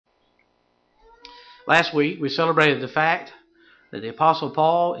Last week we celebrated the fact that the Apostle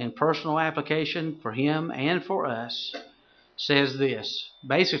Paul, in personal application for him and for us, says this.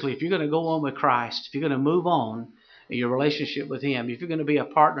 Basically, if you're going to go on with Christ, if you're going to move on in your relationship with Him, if you're going to be a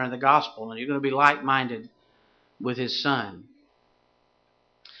partner in the gospel and you're going to be like-minded with His Son,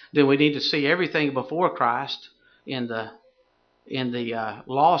 then we need to see everything before Christ in the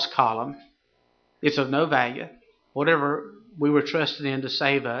loss column. It's of no value. Whatever we were trusted in to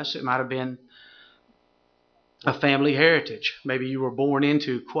save us, it might have been a family heritage. Maybe you were born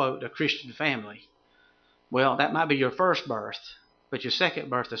into, quote, a Christian family. Well, that might be your first birth, but your second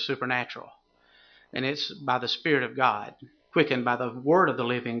birth is supernatural. And it's by the Spirit of God, quickened by the Word of the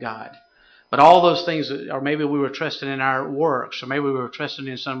living God. But all those things, or maybe we were trusting in our works, or maybe we were trusting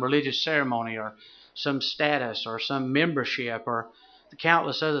in some religious ceremony, or some status, or some membership, or the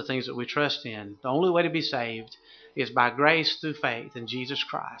countless other things that we trust in. The only way to be saved is by grace through faith in Jesus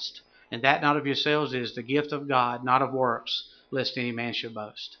Christ. And that not of yourselves is the gift of God, not of works, lest any man should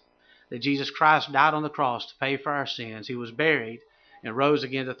boast. That Jesus Christ died on the cross to pay for our sins. He was buried and rose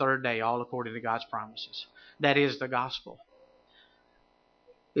again the third day, all according to God's promises. That is the gospel.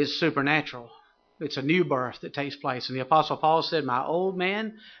 It's supernatural. It's a new birth that takes place. And the Apostle Paul said, my old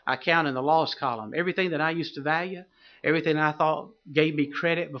man, I count in the lost column. Everything that I used to value, everything I thought gave me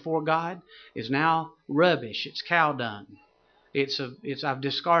credit before God is now rubbish. It's cow dung. I've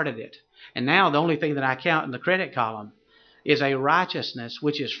discarded it. And now the only thing that I count in the credit column is a righteousness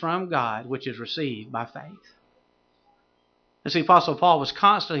which is from God, which is received by faith. And see, Apostle Paul was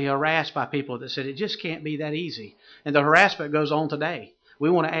constantly harassed by people that said it just can't be that easy. And the harassment goes on today. We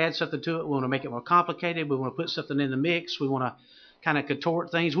want to add something to it. We want to make it more complicated. We want to put something in the mix. We want to kind of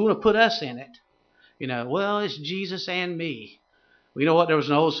contort things. We want to put us in it. Well, it's Jesus and me. Well, you know what? There was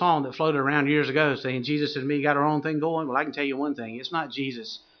an old song that floated around years ago saying Jesus and me got our own thing going. Well, I can tell you one thing. It's not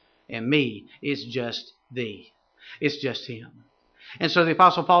Jesus and me. It's just thee. It's just Him. And so the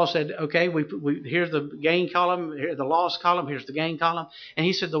Apostle Paul said, okay, here's the gain column, here's the loss column, here's the gain column. And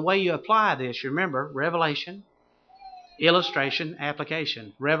he said the way you apply this, you remember, revelation, illustration,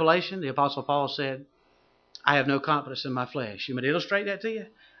 application. Revelation, the Apostle Paul said, I have no confidence in my flesh. You want me to illustrate that to you?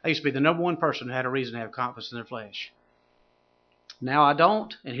 I used to be the number one person who had a reason to have confidence in their flesh. Now I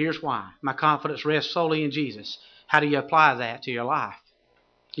don't, and here's why. My confidence rests solely in Jesus. How do you apply that to your life?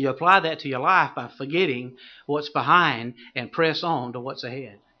 You apply that to your life by forgetting what's behind and press on to what's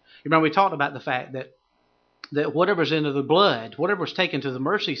ahead. You remember we talked about the fact that whatever's into the blood, whatever's taken to the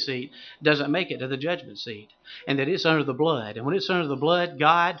mercy seat, doesn't make it to the judgment seat. And that it's under the blood. And when it's under the blood,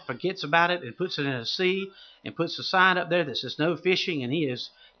 God forgets about it and puts it in a sea and puts a sign up there that says no fishing, and He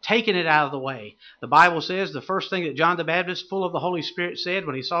is taking it out of the way. The Bible says the first thing that John the Baptist, full of the Holy Spirit, said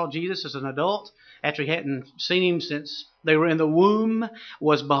when he saw Jesus as an adult, after he hadn't seen Him since they were in the womb,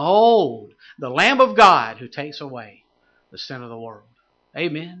 was, behold, the Lamb of God who takes away the sin of the world.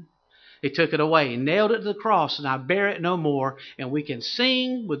 Amen. He took it away, nailed it to the cross, and I bear it no more. And we can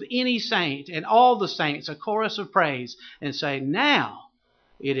sing with any saint and all the saints a chorus of praise and say, now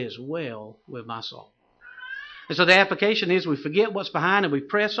it is well with my soul. And so the application is we forget what's behind and we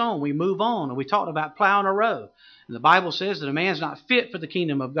press on, we move on. And we talked about plowing a row. And the Bible says that a man's not fit for the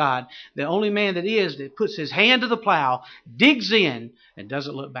kingdom of God. The only man that is, that puts his hand to the plow, digs in, and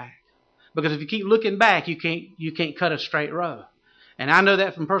doesn't look back. Because if you keep looking back, you can't cut a straight row. And I know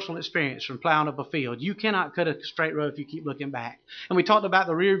that from personal experience, from plowing up a field. You cannot cut a straight row if you keep looking back. And we talked about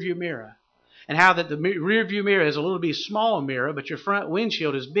the rear view mirror. And how that the rear view mirror is a little bit small mirror, but your front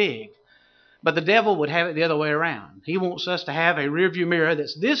windshield is big. But the devil would have it the other way around. He wants us to have a rear view mirror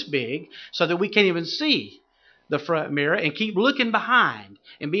that's this big so that we can't even see the front mirror and keep looking behind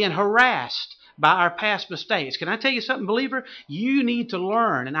and being harassed by our past mistakes. Can I tell you something, believer? You need to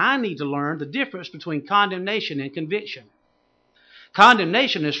learn, and I need to learn, the difference between condemnation and conviction.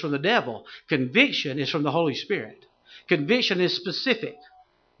 Condemnation is from the devil. Conviction is from the Holy Spirit. Conviction is specific.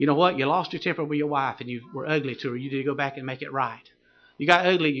 You know what? You lost your temper with your wife and you were ugly to her. You need to go back and make it right. You got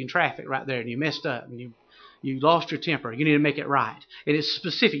ugly in traffic right there and you messed up and you lost your temper. You need to make it right. And it's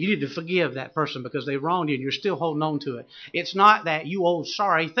specific. You need to forgive that person because they wronged you and you're still holding on to it. It's not that you old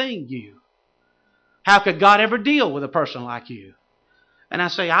sorry thing you. How could God ever deal with a person like you? And I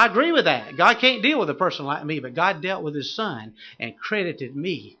say, I agree with that. God can't deal with a person like me, but God dealt with His Son and credited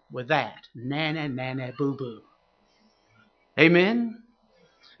me with that. Na boo boo. Amen?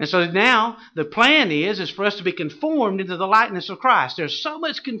 And so now the plan is for us to be conformed into the likeness of Christ. There's so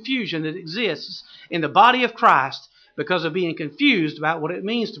much confusion that exists in the body of Christ because of being confused about what it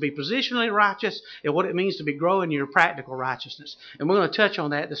means to be positionally righteous and what it means to be growing your practical righteousness. And we're going to touch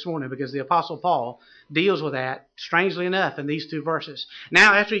on that this morning because the Apostle Paul deals with that, strangely enough, in these two verses.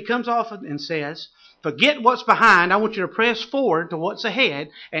 Now, after he comes off and says, forget what's behind, I want you to press forward to what's ahead,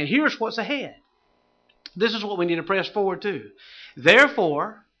 and here's what's ahead. This is what we need to press forward to.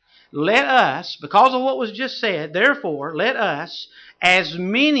 Therefore, let us, because of what was just said, therefore, let us, as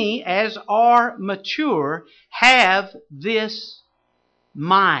many as are mature, have this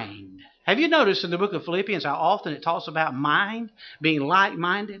mind. Have you noticed in the book of Philippians how often it talks about mind, being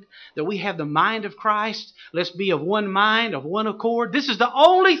like-minded? That we have the mind of Christ. Let's be of one mind, of one accord. This is the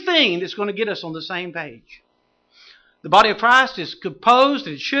only thing that's going to get us on the same page. The body of Christ is composed,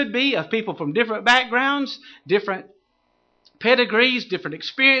 it should be, of people from different backgrounds, different pedigrees, different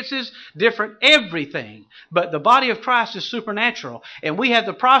experiences, different everything. But the body of Christ is supernatural. And we have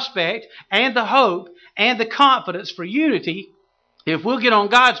the prospect and the hope and the confidence for unity if we'll get on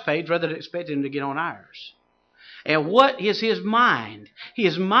God's page rather than expect Him to get on ours. And what is His mind?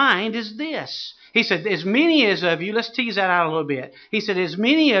 His mind is this. He said, as many as of you, let's tease that out a little bit. He said, as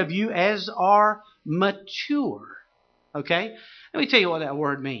many of you as are mature. Okay? Let me tell you what that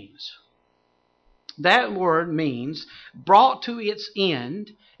word means. That word means brought to its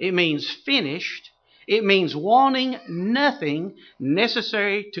end. It means finished. It means wanting nothing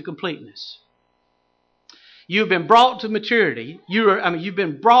necessary to completeness. You've been brought to maturity. You've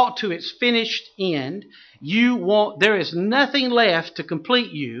been brought to its finished end. There is nothing left to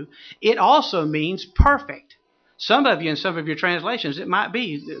complete you. It also means perfect. Some of you, in some of your translations, it might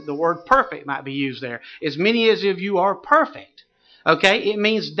be, the word perfect might be used there. As many as of you are perfect. Okay? It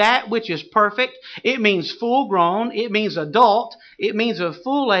means that which is perfect. It means full grown. It means adult. It means of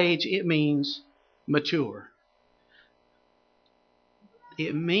full age. It means mature.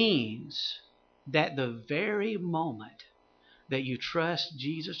 It means that the very moment that you trust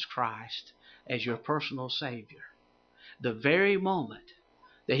Jesus Christ as your personal Savior, the very moment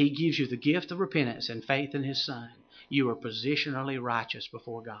that He gives you the gift of repentance and faith in His Son, you are positionally righteous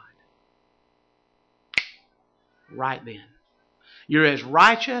before God. Right then. You're as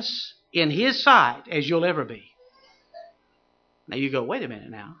righteous in His sight as you'll ever be. Now you go, wait a minute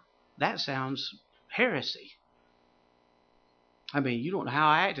now. That sounds heresy. I mean, you don't know how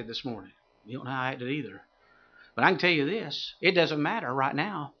I acted this morning. You don't know how I acted either. But I can tell you this. It doesn't matter right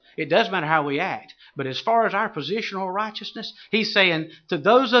now. It does matter how we act. But as far as our positional righteousness, He's saying to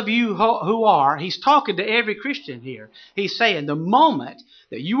those of you who are, He's talking to every Christian here. He's saying the moment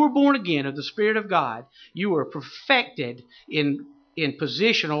that you were born again of the Spirit of God, you were perfected in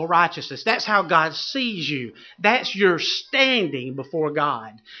positional righteousness. That's how God sees you. That's your standing before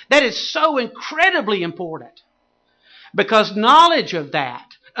God. That is so incredibly important. Because knowledge of that,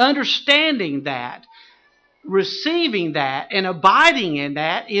 understanding that, receiving that, and abiding in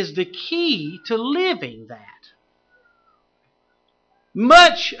that is the key to living that.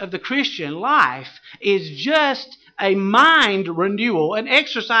 Much of the Christian life is just a mind renewal, an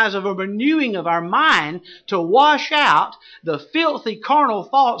exercise of a renewing of our mind to wash out the filthy carnal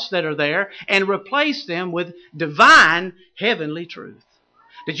thoughts that are there and replace them with divine heavenly truth.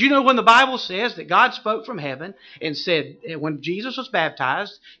 Did you know when the Bible says that God spoke from heaven and said, when Jesus was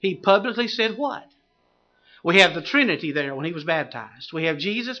baptized, He publicly said what? We have the Trinity there when He was baptized. We have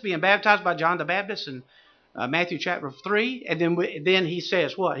Jesus being baptized by John the Baptist in Matthew chapter 3. And then He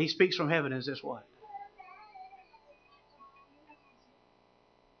says what? He speaks from heaven and says what?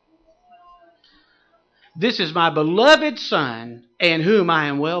 This is my beloved Son, in whom I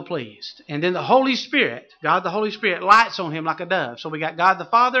am well pleased. And then the Holy Spirit, God the Holy Spirit, lights on Him like a dove. So we got God the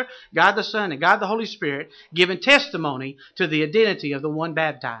Father, God the Son, and God the Holy Spirit giving testimony to the identity of the one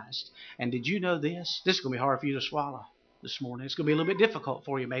baptized. And did you know this? This is going to be hard for you to swallow this morning. It's going to be a little bit difficult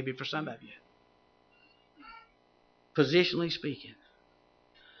for you, maybe for some of you. Positionally speaking,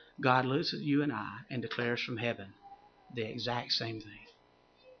 God looks at you and I and declares from heaven the exact same thing.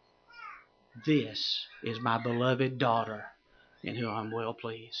 This is my beloved daughter, in whom I'm well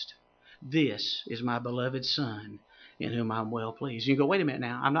pleased. This is my beloved Son, in whom I'm well pleased. You go, wait a minute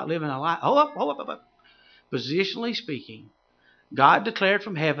now. I'm not living a life. Hold up. Positionally speaking, God declared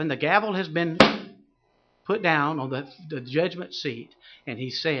from heaven, the gavel has been put down on the judgment seat, and He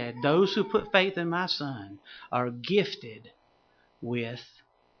said, those who put faith in my Son are gifted with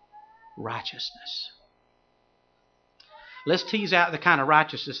righteousness. Let's tease out the kind of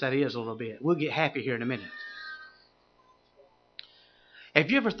righteousness that is a little bit. We'll get happy here in a minute.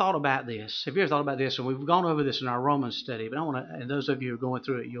 Have you ever thought about this? And we've gone over this in our Romans study, but and those of you who are going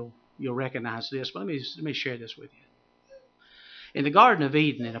through it, you'll recognize this. But let me share this with you. In the Garden of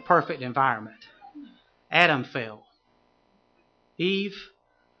Eden, in a perfect environment, Adam fell. Eve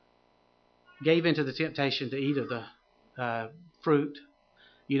gave into the temptation to eat of the fruit.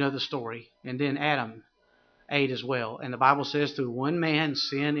 You know the story. And then Adam ate as well. And the Bible says through one man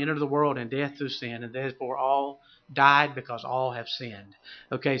sin entered the world, and death through sin, and therefore all died because all have sinned.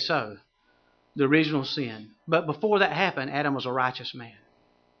 Okay, so the original sin. But before that happened, Adam was a righteous man.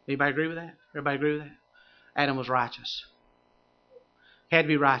 Anybody agree with that? Everybody agree with that? Adam was righteous. Had to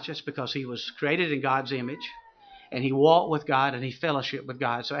be righteous because he was created in God's image, and he walked with God, and he fellowshiped with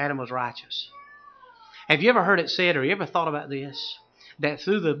God. So Adam was righteous. Have you ever heard it said, or you ever thought about this, that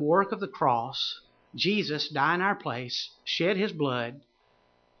through the work of the cross, Jesus died in our place, shed his blood,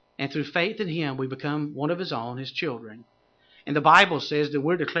 and through faith in him, we become one of his own, his children. And the Bible says that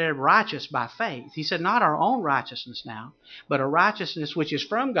we're declared righteous by faith. He said not our own righteousness now, but a righteousness which is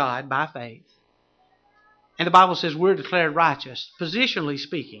from God by faith. And the Bible says we're declared righteous, positionally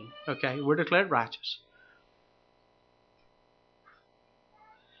speaking. Okay, we're declared righteous.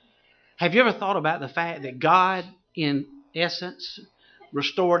 Have you ever thought about the fact that God, in essence,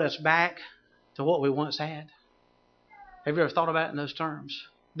 restored us back to what we once had? Have you ever thought about it in those terms?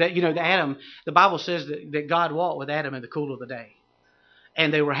 That, Adam, the Bible says that God walked with Adam in the cool of the day.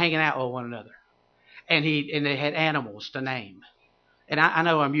 And they were hanging out with one another. And they had animals to name. And I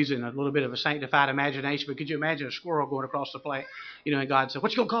know I'm using a little bit of a sanctified imagination, but could you imagine a squirrel going across the plate? And God said,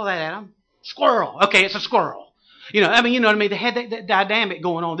 "What you going to call that, Adam?" "Squirrel." "Okay, it's a squirrel." You know what I mean? They had that dynamic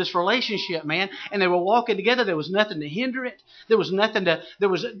going on, this relationship, man. And they were walking together. There was nothing to hinder it. There was nothing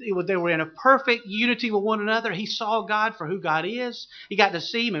they were in a perfect unity with one another. He saw God for who God is. He got to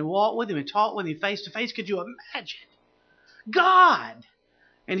see him and walk with him and talk with him face to face. Could you imagine? God.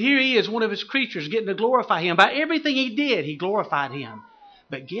 And here he is, one of his creatures, getting to glorify him. By everything he did, he glorified him.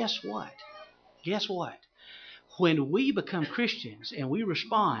 But guess what? Guess what? When we become Christians and we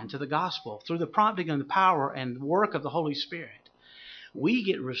respond to the gospel through the prompting and the power and work of the Holy Spirit, we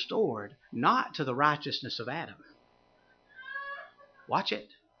get restored not to the righteousness of Adam. Watch it.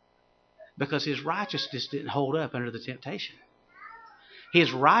 Because his righteousness didn't hold up under the temptation.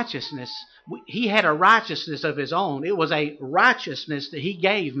 His righteousness, he had a righteousness of his own. It was a righteousness that he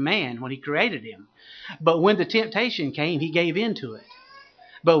gave man when he created him. But when the temptation came, he gave in to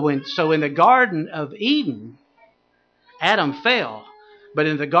it. So in the Garden of Eden, Adam fell, but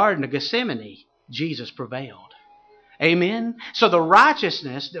in the Garden of Gethsemane, Jesus prevailed. Amen? So the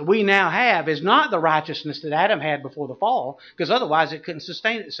righteousness that we now have is not the righteousness that Adam had before the fall, because otherwise it couldn't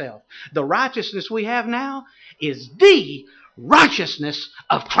sustain itself. The righteousness we have now is the righteousness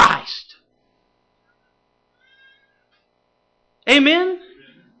of Christ. Amen?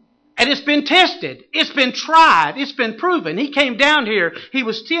 And it's been tested. It's been tried. It's been proven. He came down here. He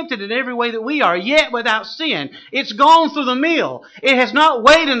was tempted in every way that we are, yet without sin. It's gone through the mill. It has not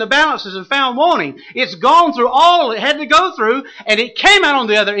weighed in the balances and found wanting. It's gone through all it had to go through, and it came out on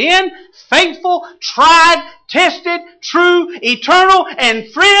the other end, faithful, tried, tested, true, eternal,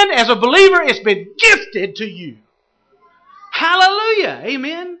 and friend, as a believer, it's been gifted to you. Hallelujah.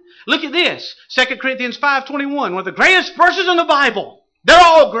 Amen. Look at this. 2 Corinthians 5:21, one of the greatest verses in the Bible. They're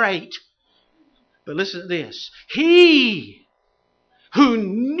all great. But listen to this. He who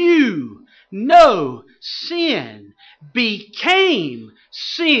knew no sin became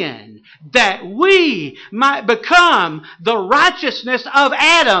sin, that we might become the righteousness of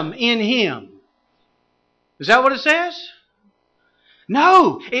Adam in him. Is that what it says?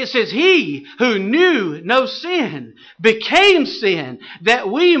 No, it says he who knew no sin became sin, that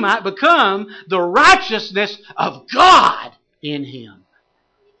we might become the righteousness of God in him.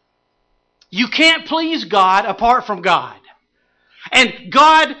 You can't please God apart from God. And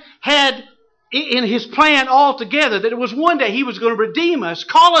God had in his plan altogether that it was one day he was going to redeem us,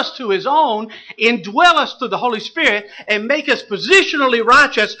 call us to his own, indwell us through the Holy Spirit, and make us positionally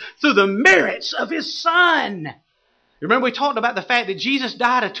righteous through the merits of his Son. Remember we talked about the fact that Jesus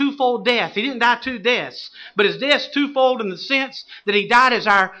died a twofold death. He didn't die two deaths, but his death's twofold in the sense that he died as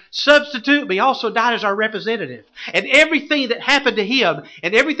our substitute, but he also died as our representative. And everything that happened to him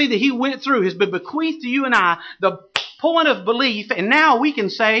and everything that he went through has been bequeathed to you and I, the point of belief. And now we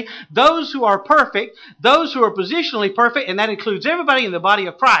can say those who are perfect, those who are positionally perfect, and that includes everybody in the body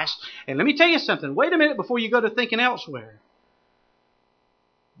of Christ. And let me tell you something. Wait a minute before you go to thinking elsewhere.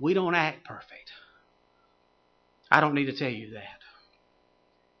 We don't act perfect. I don't need to tell you that.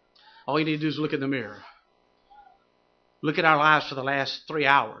 All you need to do is look in the mirror. Look at our lives for the last 3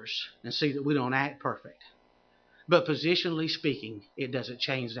 hours and see that we don't act perfect. But positionally speaking, it doesn't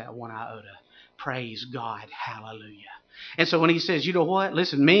change that one iota. Praise God. Hallelujah. And so when he says, you know what?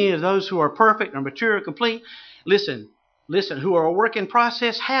 Listen, many of those who are perfect or mature or complete, listen, listen, who are a work in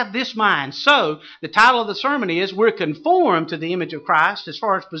process, have this mind. So, the title of the sermon is, we're conformed to the image of Christ as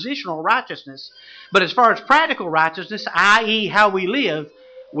far as positional righteousness. But as far as practical righteousness, i.e. how we live,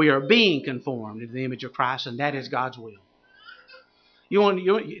 we are being conformed to the image of Christ, and that is God's will.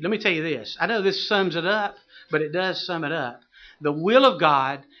 Let me tell you this. I know this sums it up, but it does sum it up. The will of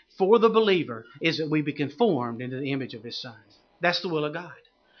God for the believer is that we be conformed into the image of His Son. That's the will of God.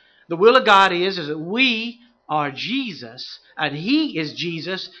 The will of God is that we are Jesus, and He is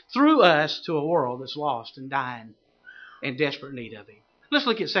Jesus through us to a world that's lost and dying in desperate need of Him. Let's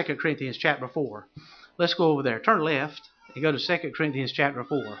look at 2 Corinthians chapter 4. Let's go over there. Turn left and go to 2 Corinthians chapter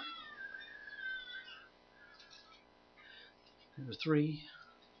 4. Number 3.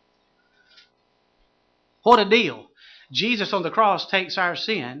 What a deal. Jesus on the cross takes our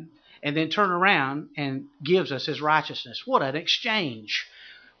sin and then turns around and gives us His righteousness. What an exchange.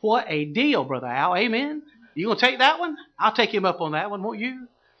 What a deal, Brother Al. Amen. You going to take that one? I'll take him up on that one, won't you?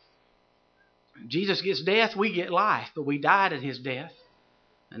 Jesus gets death, we get life. But we died at His death.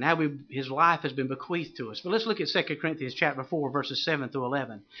 And now His life has been bequeathed to us. But let's look at 2 Corinthians chapter 4, verses 7 through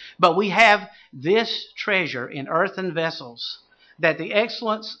 11. But we have this treasure in earthen vessels, that the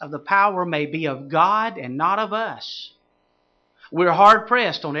excellence of the power may be of God and not of us. We are hard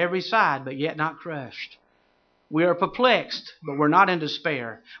pressed on every side, but yet not crushed. We are perplexed, but we're not in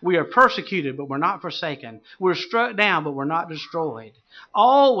despair. We are persecuted, but we're not forsaken. We're struck down, but we're not destroyed.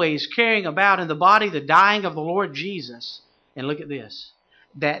 Always carrying about in the body the dying of the Lord Jesus. And look at this.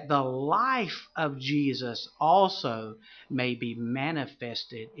 That the life of Jesus also may be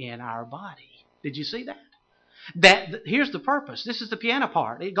manifested in our body. Did you see that? Here's the purpose. This is the piano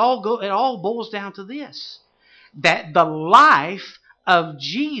part. It all boils down to this. That the life of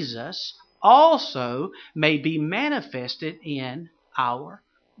Jesus also may be manifested in our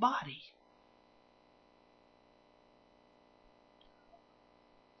body.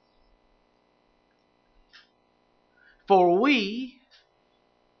 For we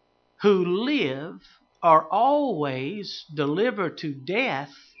who live are always delivered to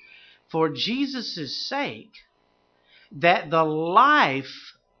death for Jesus' sake, that the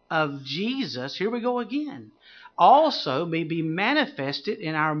life of Jesus, here we go again, also may be manifested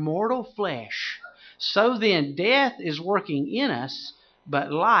in our mortal flesh. So then death is working in us,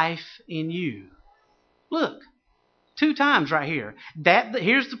 but life in you. Look, 2 times right here.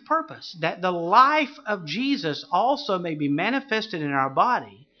 Here's the purpose. That the life of Jesus also may be manifested in our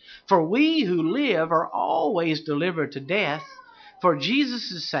body. For we who live are always delivered to death for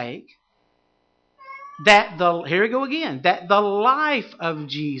Jesus' sake, here we go again, that the life of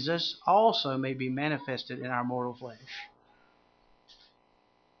Jesus also may be manifested in our mortal flesh.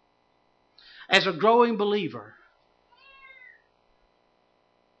 As a growing believer,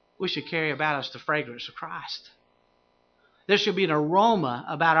 we should carry about us the fragrance of Christ. There should be an aroma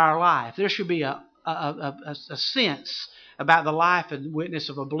about our life. There should be a sense about the life and witness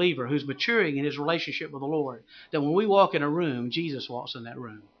of a believer who's maturing in his relationship with the Lord. That when we walk in a room, Jesus walks in that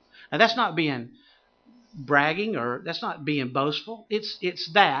room. Now that's not being bragging, or that's not being boastful.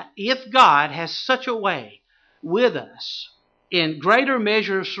 It's that if God has such a way with us in greater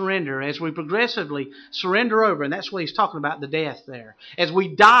measure of surrender as we progressively surrender over, and that's what he's talking about, the death there. As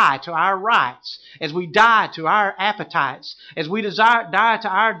we die to our rights, as we die to our appetites, as we die to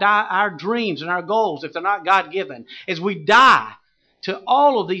our dreams and our goals if they're not God-given, as we die to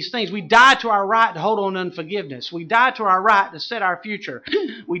all of these things. We die to our right to hold on to unforgiveness. We die to our right to set our future.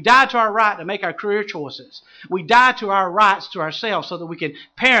 We die to our right to make our career choices. We die to our rights to ourselves so that we can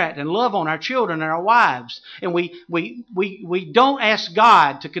parent and love on our children and our wives. And we don't ask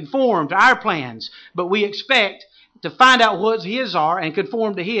God to conform to our plans, but we expect to find out what His are and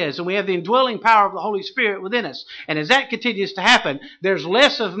conform to His. And we have the indwelling power of the Holy Spirit within us. And as that continues to happen, there's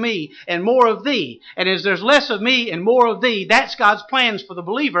less of me and more of Thee. And as there's less of me and more of Thee, that's God's plans for the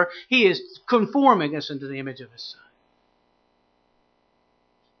believer. He is conforming us into the image of His Son.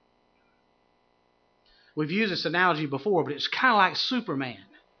 We've used this analogy before, but it's kind of like Superman.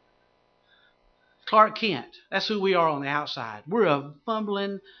 Clark Kent, that's who we are on the outside. We're a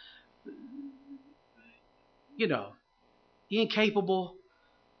fumbling, incapable,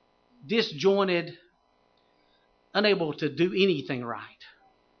 disjointed, unable to do anything right.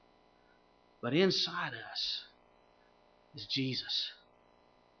 But inside us is Jesus.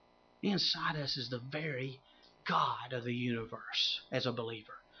 Inside us is the very God of the universe as a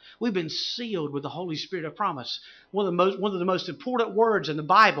believer. We've been sealed with the Holy Spirit of promise. One of the most important words in the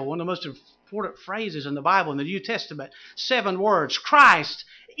Bible, one of the most important phrases in the Bible in the New Testament, 7 words, Christ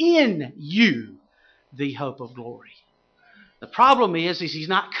in you, the hope of glory. The problem is He's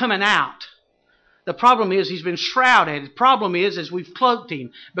not coming out The problem is he's been shrouded. The problem is we've cloaked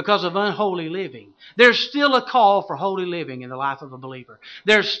him because of unholy living. There's still a call for holy living in the life of a believer.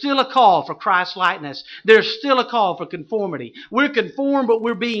 There's still a call for Christ-likeness. There's still a call for conformity. We're conformed, but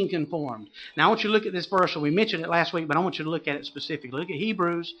we're being conformed. Now I want you to look at this verse. We mentioned it last week, but I want you to look at it specifically. Look at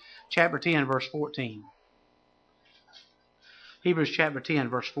Hebrews chapter 10, verse 14. Hebrews chapter 10,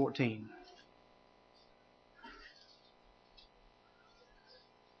 verse 14.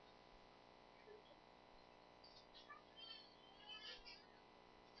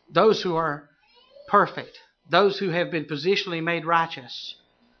 Those who are perfect, those who have been positionally made righteous.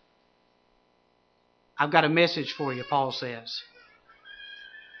 I've got a message for you, Paul says.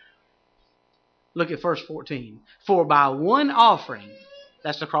 Look at verse 14. For by one offering,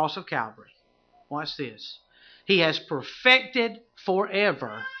 that's the cross of Calvary. Watch this. He has perfected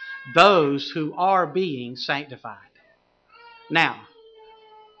forever those who are being sanctified. Now,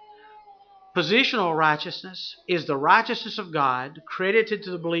 positional righteousness is the righteousness of God credited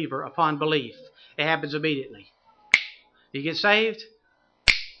to the believer upon belief. It happens immediately. You get saved,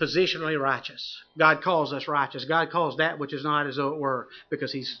 positionally righteous. God calls us righteous. God calls that which is not as though it were,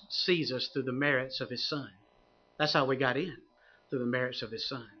 because He sees us through the merits of His Son. That's how we got in, through the merits of His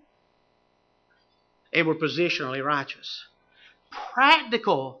Son. And we're positionally righteous.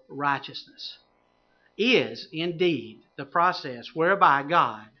 Practical righteousness is indeed the process whereby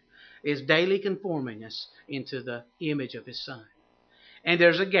God is daily conforming us into the image of His Son. And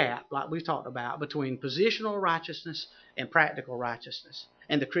there's a gap, like we've talked about, between positional righteousness and practical righteousness.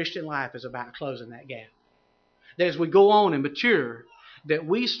 And the Christian life is about closing that gap. That as we go on and mature, that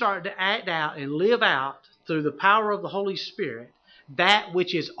we start to act out and live out through the power of the Holy Spirit that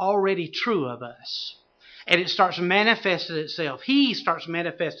which is already true of us. And it starts manifesting itself. He starts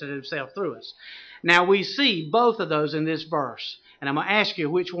manifesting Himself through us. Now we see both of those in this verse. And I'm going to ask you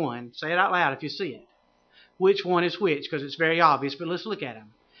which one. Say it out loud if you see it. Which one is which? Because it's very obvious, but let's look at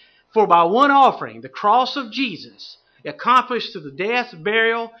them. For by one offering, the cross of Jesus, accomplished through the death,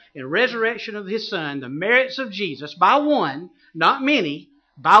 burial, and resurrection of His Son, the merits of Jesus, by one, not many,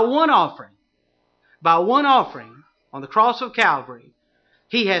 by one offering on the cross of Calvary,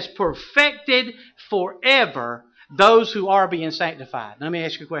 He has perfected forever those who are being sanctified. Let me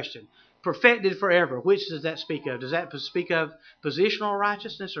ask you a question. Perfected forever. Which does that speak of? Does that speak of positional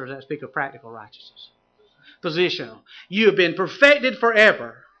righteousness, or does that speak of practical righteousness? Positional. You have been perfected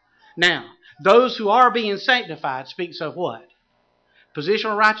forever. Now, those who are being sanctified speaks of what?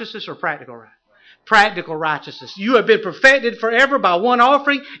 Positional righteousness or practical righteousness? Practical righteousness. You have been perfected forever by one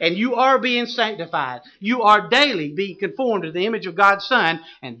offering, and you are being sanctified. You are daily being conformed to the image of God's Son,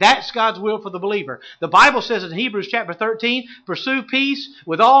 and that's God's will for the believer. The Bible says in Hebrews chapter 13, pursue peace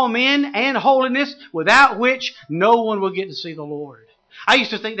with all men and holiness, without which no one will get to see the Lord. I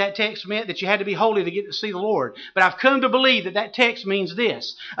used to think that text meant that you had to be holy to get to see the Lord. But I've come to believe that that text means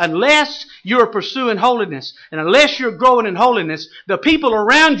this. Unless you're pursuing holiness and unless you're growing in holiness, the people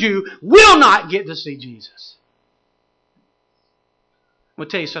around you will not get to see Jesus. I'm going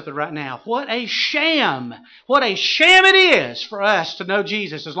to tell you something right now. What a sham. What a sham it is for us to know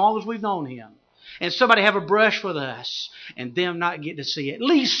Jesus as long as we've known Him. And somebody have a brush with us and them not get to see at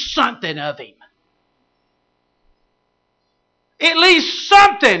least something of Him. At least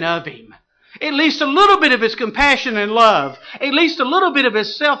something of Him. At least a little bit of His compassion and love. At least a little bit of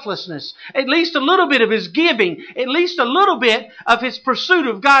His selflessness. At least a little bit of His giving. At least a little bit of His pursuit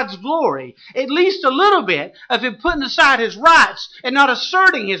of God's glory. At least a little bit of Him putting aside His rights and not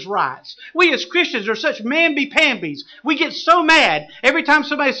asserting His rights. We as Christians are such mamby-pambies. We get so mad every time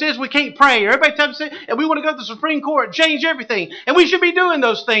somebody says we can't pray, or every time and we want to go to the Supreme Court and change everything. And we should be doing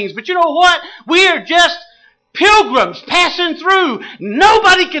those things. But you know what? We are just pilgrims passing through.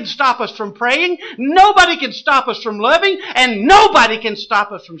 Nobody can stop us from praying. Nobody can stop us from loving. And nobody can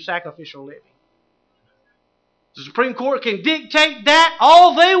stop us from sacrificial living. The Supreme Court can dictate that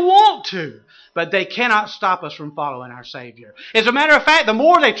all they want to, but they cannot stop us from following our Savior. As a matter of fact, the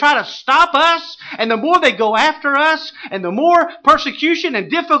more they try to stop us, and the more they go after us, and the more persecution and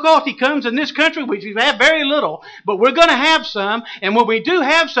difficulty comes in this country, which we have very little, but we're going to have some. And when we do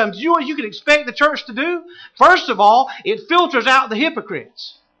have some, do you know what you can expect the church to do? First of all, it filters out the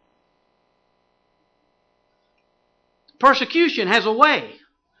hypocrites. Persecution has a way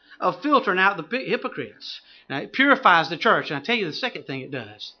of filtering out the hypocrites. Now, it purifies the church. And I tell you the second thing it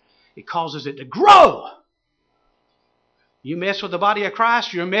does. It causes it to grow. You mess with the body of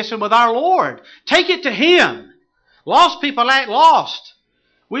Christ, you're messing with our Lord. Take it to Him. Lost people act lost.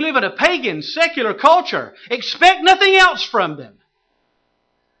 We live in a pagan, secular culture. Expect nothing else from them.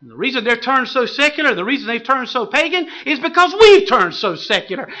 And the reason they're turned so secular, the reason they've turned so pagan, is because we've turned so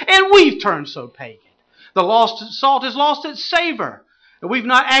secular and we've turned so pagan. The lost salt has lost its savor, and we've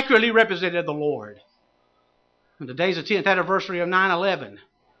not accurately represented the Lord. In the days of 10th anniversary of 9/11,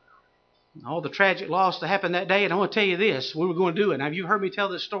 all the tragic loss that happened that day, and I want to tell you this, we were going to do it. Now, you've heard me tell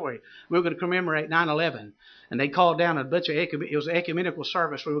this story. We were going to commemorate 9/11, and they called down a bunch of, it was an ecumenical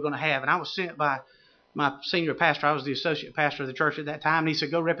service we were going to have, and I was sent by my senior pastor. I was the associate pastor of the church at that time, and he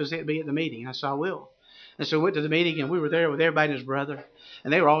said, go represent me at the meeting. I said, I will. And so we went to the meeting, and we were there with everybody and his brother,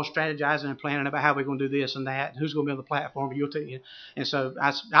 and they were all strategizing and planning about how we're going to do this and that, and who's going to be on the platform. You'll tell you. And so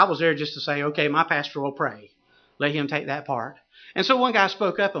I was there just to say, okay, my pastor will pray. Let him take that part. And so one guy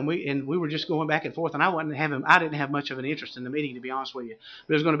spoke up, and we were just going back and forth, and I didn't have much of an interest in the meeting, to be honest with you.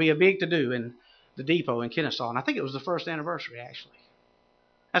 But it was going to be a big to-do in the depot in Kennesaw, and I think it was the first anniversary, actually.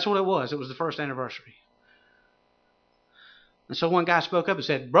 That's what it was. It was the first anniversary. And so one guy spoke up and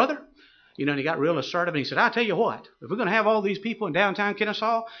said, brother, and he got real assertive, and he said, I'll tell you what, if we're going to have all these people in downtown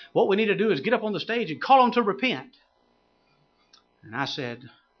Kennesaw, what we need to do is get up on the stage and call them to repent. And I said,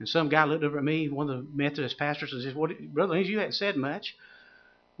 and some guy looked over at me, one of the Methodist pastors, and said, Brother Lindsay, you hadn't said much.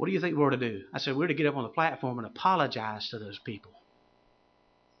 What do you think we're to do? I said, we're to get up on the platform and apologize to those people.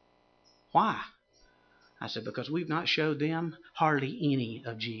 Why? I said, because we've not showed them hardly any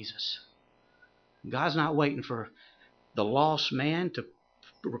of Jesus. God's not waiting for the lost man to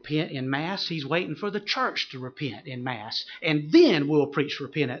repent in mass. He's waiting for the church to repent in mass. And then we'll preach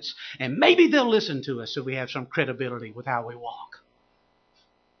repentance. And maybe they'll listen to us so we have some credibility with how we walk.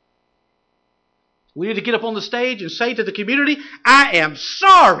 We need to get up on the stage and say to the community, I am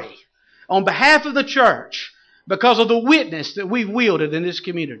sorry on behalf of the church because of the witness that we've wielded in this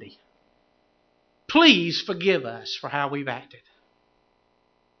community. Please forgive us for how we've acted.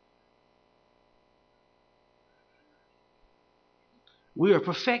 We are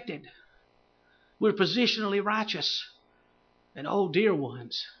perfected. We're positionally righteous. And oh, dear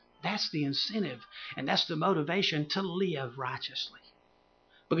ones, that's the incentive and that's the motivation to live righteously.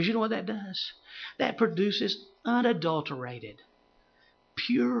 Because you know what that does? That produces unadulterated,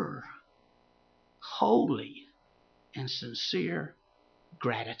 pure, holy, and sincere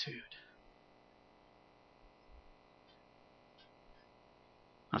gratitude.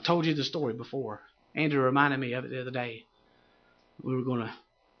 I've told you the story before. Andrew reminded me of it the other day. We were going to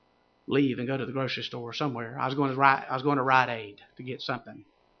leave and go to the grocery store somewhere. I was going to Rite Aid to get something.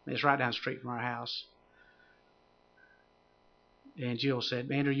 It's right down the street from our house. And Jill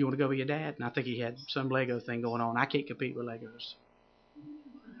said, Andrew, you want to go with your dad? And I think he had some Lego thing going on. I can't compete with Legos.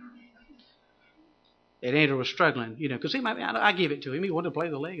 And Andrew was struggling, because I give it to him. He wanted to play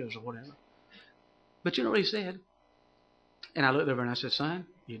the Legos or whatever. But you know what he said? And I looked over and I said, son,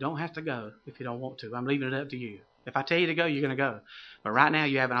 you don't have to go if you don't want to. I'm leaving it up to you. If I tell you to go, you're going to go. But right now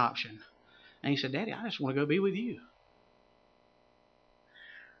you have an option. And he said, Daddy, I just want to go be with you.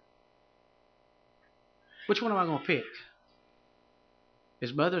 Which one am I going to pick?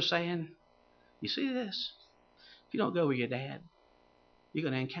 His mother saying, you see this? If you don't go with your dad, you're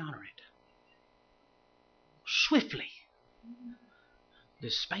going to encounter it. Swiftly.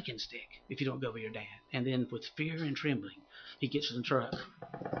 This spanking stick if you don't go with your dad. And then with fear and trembling, he gets in the truck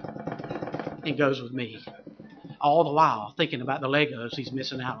and goes with me. All the while thinking about the Legos he's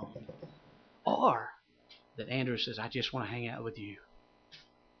missing out on. Or that Andrew says, I just want to hang out with you.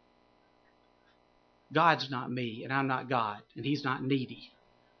 God's not me, and I'm not God, and he's not needy.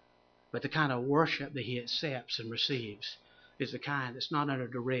 But the kind of worship that he accepts and receives is the kind that's not under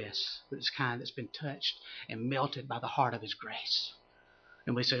duress, but it's the kind that's been touched and melted by the heart of his grace.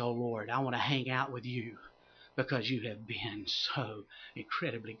 And we say, oh Lord, I want to hang out with you because you have been so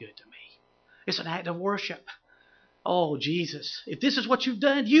incredibly good to me. It's an act of worship. Oh, Jesus, if this is what you've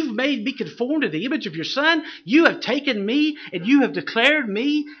done, you've made me conform to the image of your Son. You have taken me and you have declared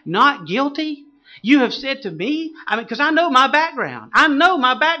me not guilty. You have said to me, because I know my background.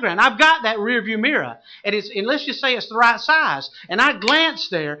 I've got that rear view mirror. And let's just say it's the right size. And I glance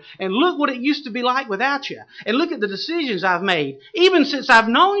there and look what it used to be like without you. And look at the decisions I've made, even since I've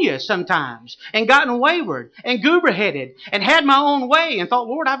known you sometimes, and gotten wayward and goober-headed and had my own way and thought,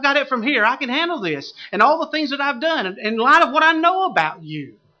 Lord, I've got it from here. I can handle this. And all the things that I've done in light of what I know about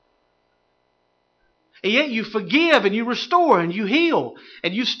you. And yet you forgive and you restore and you heal.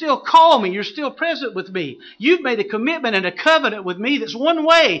 And you still call me. You're still present with me. You've made a commitment and a covenant with me that's one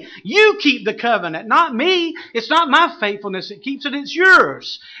way. You keep the covenant, not me. It's not my faithfulness that keeps it. It's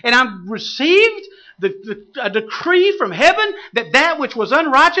yours. And I've received a decree from heaven that which was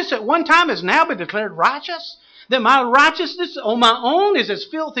unrighteous at one time has now been declared righteous. That my righteousness on my own is as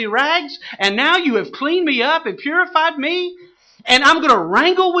filthy rags. And now you have cleaned me up and purified me. And I'm going to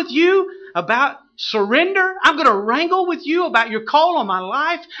wrangle with you about surrender. I'm going to wrangle with you about your call on my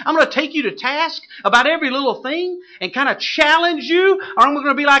life. I'm going to take you to task about every little thing and kind of challenge you. Or I'm going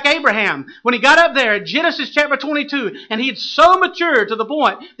to be like Abraham when he got up there in Genesis chapter 22 and he had so matured to the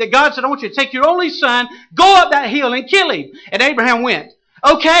point that God said, I want you to take your only son, go up that hill and kill him. And Abraham went.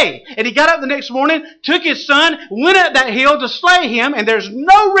 Okay. And he got up the next morning, took his son, went up that hill to slay him, and there's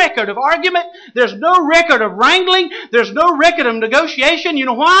no record of argument. There's no record of wrangling. There's no record of negotiation. You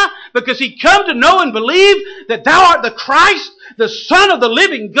know why? Because he come to know and believe that thou art the Christ, the Son of the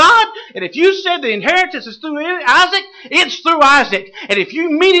living God. And if you said the inheritance is through Isaac, it's through Isaac. And if you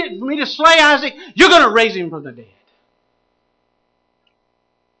mean me to slay Isaac, you're going to raise him from the dead.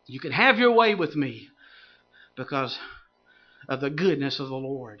 You can have your way with me because of the goodness of the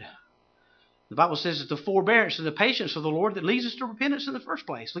Lord. The Bible says it's the forbearance and the patience of the Lord that leads us to repentance in the first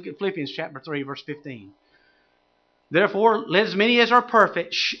place. Look at Philippians chapter 3, verse 15. Therefore, let as many as are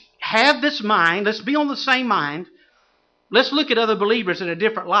perfect have this mind. Let's be on the same mind. Let's look at other believers in a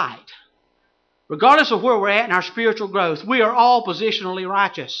different light. Regardless of where we're at in our spiritual growth, we are all positionally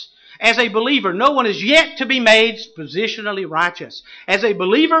righteous. As a believer, no one is yet to be made positionally righteous. As a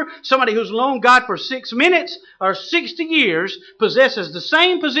believer, somebody who's known God for 6 minutes or 60 years possesses the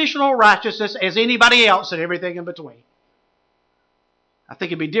same positional righteousness as anybody else and everything in between. I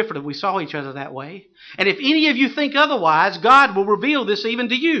think it'd be different if we saw each other that way. And if any of you think otherwise, God will reveal this even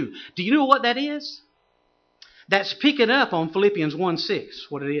to you. Do you know what that is? That's picking up on Philippians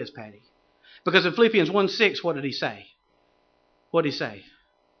 1:6, what it is, Patty. Because in Philippians 1:6, what did he say? What did he say?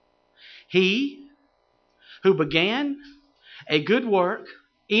 He who began a good work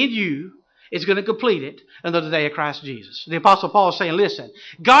in you is going to complete it until the day of Christ Jesus. The Apostle Paul is saying, listen,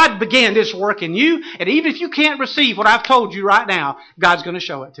 God began this work in you, and even if you can't receive what I've told you right now, God's going to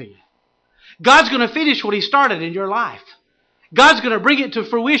show it to you. God's going to finish what He started in your life. God's going to bring it to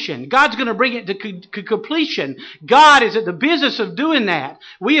fruition. God's going to bring it to completion. God is at the business of doing that.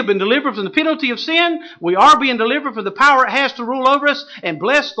 We have been delivered from the penalty of sin. We are being delivered from the power it has to rule over us. And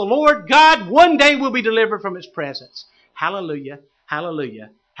bless the Lord, God one day will be delivered from His presence. Hallelujah, hallelujah,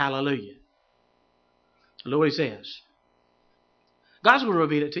 hallelujah. Look what He says. God's going to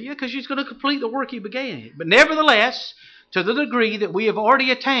reveal it to you because He's going to complete the work He began. But nevertheless, to the degree that we have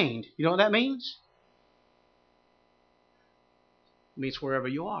already attained, you know what that means? It means wherever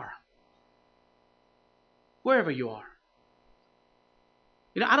you are. Wherever you are.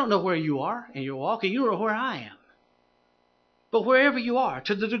 You know, I don't know where you are in your walk, and you don't know where I am. But wherever you are,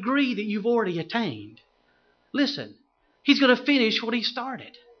 to the degree that you've already attained, listen, He's going to finish what He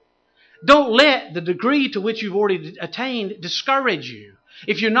started. Don't let the degree to which you've already attained discourage you.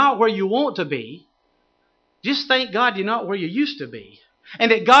 If you're not where you want to be, just thank God you're not where you used to be.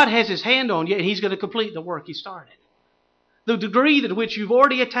 And that God has His hand on you, and He's going to complete the work He started. The degree to which you've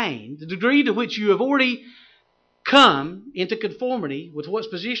already attained, the degree to which you have already come into conformity with what's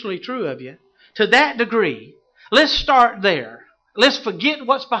positionally true of you, to that degree, let's start there. Let's forget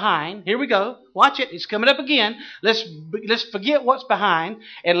what's behind. Here we go. Watch it. It's coming up again. Let's forget what's behind,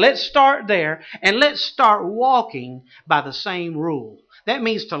 and let's start there, and let's start walking by the same rule. That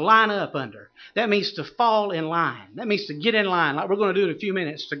means to line up under. That means to fall in line. That means to get in line, like we're going to do in a few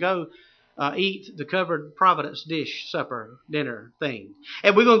minutes, to go eat the covered Providence dish, supper, dinner thing.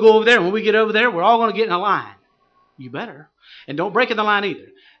 And we're going to go over there. And when we get over there, we're all going to get in a line. You better. And don't break in the line either.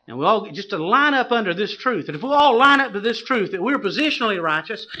 And we all just to line up under this truth. And if we all line up to this truth, that we're positionally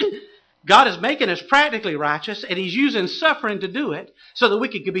righteous, God is making us practically righteous, and He's using suffering to do it so that we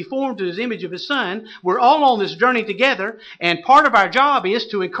can be formed to His image of His Son. We're all on this journey together, and part of our job is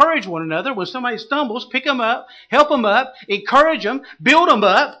to encourage one another. When somebody stumbles, pick them up, help them up, encourage them, build them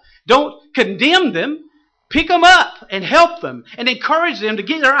up. Don't condemn them. Pick them up and help them and encourage them to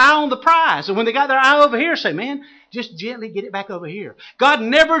get their eye on the prize. And when they got their eye over here, say, man, just gently get it back over here. God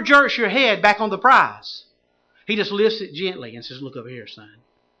never jerks your head back on the prize. He just lifts it gently and says, look over here, son.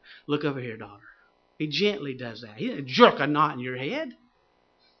 Look over here, daughter. He gently does that. He doesn't jerk a knot in your head.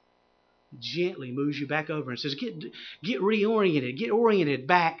 He gently moves you back over and says, get reoriented. Get oriented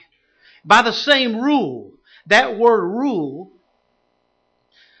back by the same rule. That word rule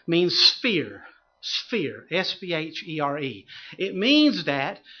means sphere. Sphere. S-P-H-E-R-E. It means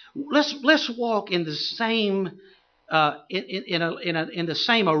that let's walk in the same in the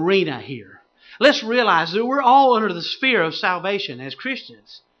same arena here. Let's realize that we're all under the sphere of salvation as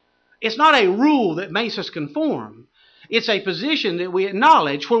Christians. It's not a rule that makes us conform. It's a position that we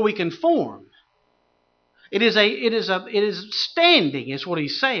acknowledge where we conform. It is standing, is what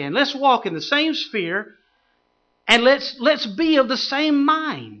he's saying. Let's walk in the same sphere. And let's be of the same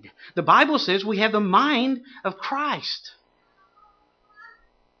mind. The Bible says we have the mind of Christ.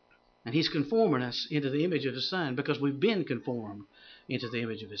 And He's conforming us into the image of His Son because we've been conformed into the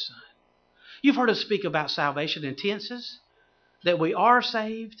image of His Son. You've heard us speak about salvation in tenses, that we are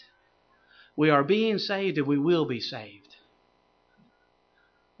saved, we are being saved, and we will be saved.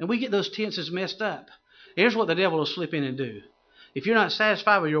 And we get those tenses messed up. Here's what the devil will slip in and do. If you're not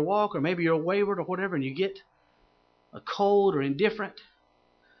satisfied with your walk, or maybe you're wayward or whatever, and you get a cold or indifferent,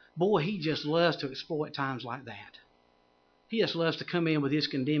 boy, he just loves to exploit times like that. He just loves to come in with his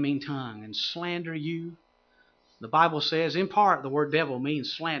condemning tongue and slander you. The Bible says, in part, the word devil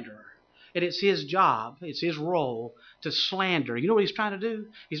means slanderer. And it's his job, it's his role to slander. You know what he's trying to do?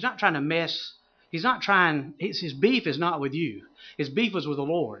 He's not trying to mess. His beef is not with you. His beef is with the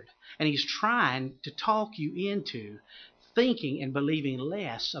Lord. And he's trying to talk you into thinking and believing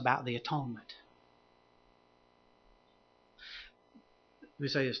less about the atonement. Let me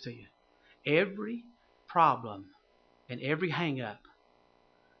say this to you. Every problem and every hang-up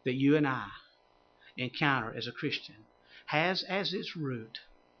that you and I encounter as a Christian has as its root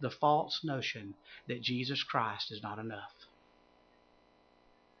the false notion that Jesus Christ is not enough.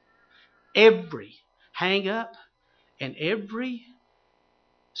 Every hang-up and every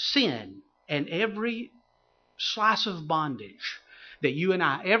sin and every slice of bondage that you and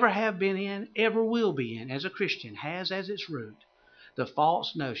I ever have been in, ever will be in as a Christian has as its root the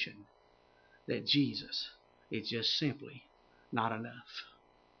false notion that Jesus is just simply not enough.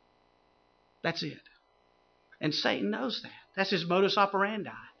 That's it. And Satan knows that. That's his modus operandi.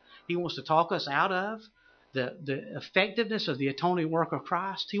 He wants to talk us out of the effectiveness of the atoning work of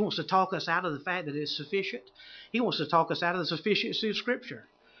Christ. He wants to talk us out of the fact that it's sufficient. He wants to talk us out of the sufficiency of Scripture.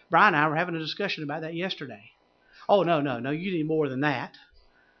 Brian and I were having a discussion about that yesterday. Oh, no, you need more than that.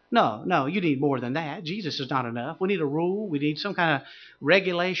 No, you need more than that. Jesus is not enough. We need a rule. We need some kind of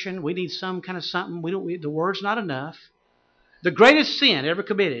regulation. We need some kind of something. The word's not enough. The greatest sin ever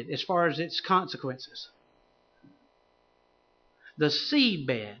committed as far as its consequences. The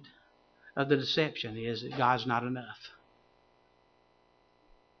seedbed of the deception is that God's not enough.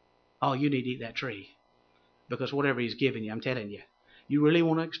 Oh, you need to eat that tree. Because whatever He's given you, I'm telling you, you really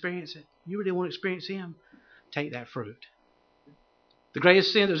want to experience it? You really want to experience Him? Take that fruit. The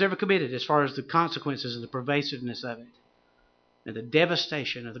greatest sin that was ever committed as far as the consequences and the pervasiveness of it, and the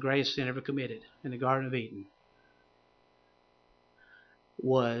devastation of the greatest sin ever committed in the Garden of Eden,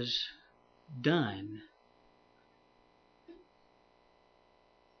 was done.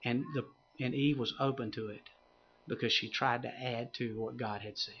 And Eve was open to it because she tried to add to what God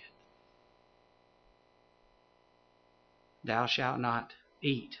had said. Thou shalt not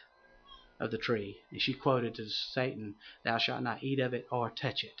eat of the tree. And she quoted to Satan, thou shalt not eat of it or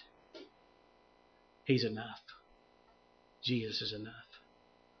touch it. He's enough. Jesus is enough.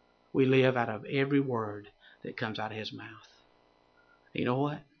 We live out of every word that comes out of His mouth. You know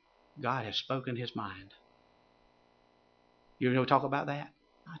what? God has spoken His mind. You know, talk about that?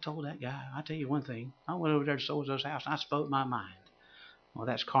 I told that guy, I'll tell you one thing. I went over there to so-and-so's house and I spoke my mind. Well,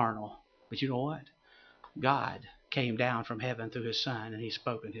 that's carnal. But you know what? God came down from heaven through His Son and He's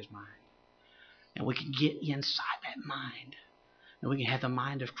spoken His mind. And we can get inside that mind. And we can have the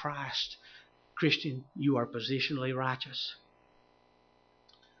mind of Christ. Christian, you are positionally righteous.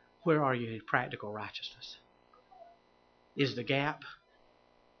 Where are you in practical righteousness? Is the gap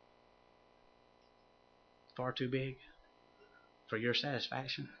far too big for your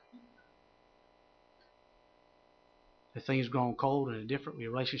satisfaction? Have things grown cold and indifferent with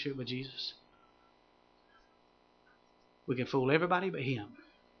your relationship with Jesus? We can fool everybody but Him,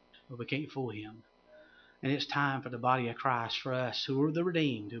 but we can't fool Him. And it's time for the body of Christ, for us who are the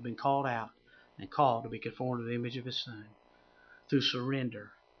redeemed, who have been called out and called to be conformed to the image of His Son, through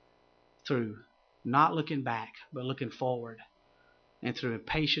surrender, through not looking back, but looking forward, and through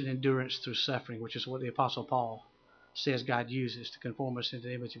patient endurance through suffering, which is what the Apostle Paul says God uses to conform us into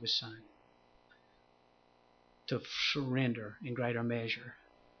the image of His Son, to surrender in greater measure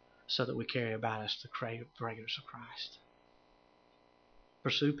so that we carry about us the fragrance of Christ.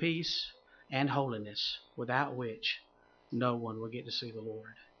 Pursue peace and holiness, without which no one will get to see the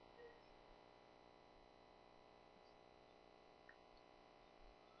Lord.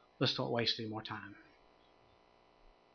 Let's not waste any more time.